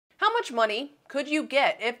much money could you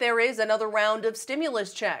get if there is another round of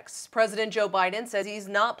stimulus checks? President Joe Biden says he's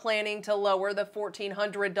not planning to lower the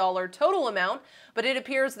 $1,400 total amount, but it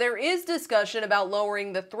appears there is discussion about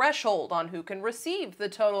lowering the threshold on who can receive the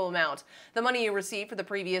total amount. The money you received for the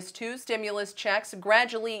previous two stimulus checks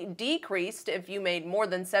gradually decreased if you made more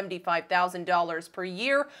than $75,000 per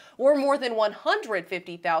year or more than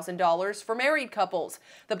 $150,000 for married couples.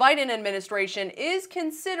 The Biden administration is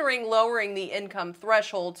considering lowering the income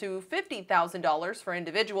threshold to $50,000 for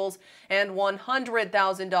individuals and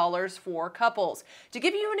 $100,000 for couples. To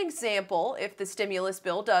give you an example, if the stimulus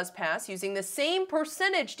bill does pass using the same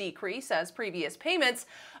percentage decrease as previous payments,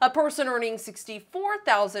 a person earning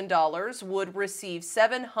 $64,000 would receive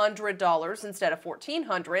 $700 instead of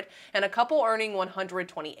 $1,400, and a couple earning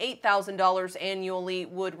 $128,000 annually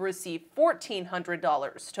would receive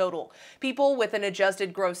 $1,400 total. People with an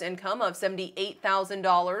adjusted gross income of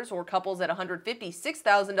 $78,000 or couples at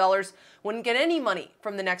 $156,000 wouldn't get any money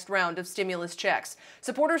from the next round of stimulus checks.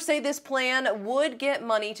 Supporters say this plan would get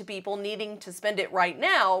money to people needing to spend it right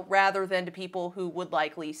now rather than to people who would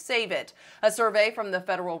likely save it. A survey from the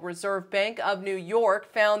Federal Reserve Bank of New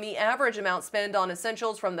York found the average amount spent on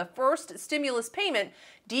essentials from the first stimulus payment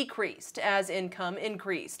decreased as income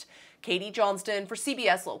increased. Johnston for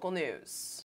CBS Local News.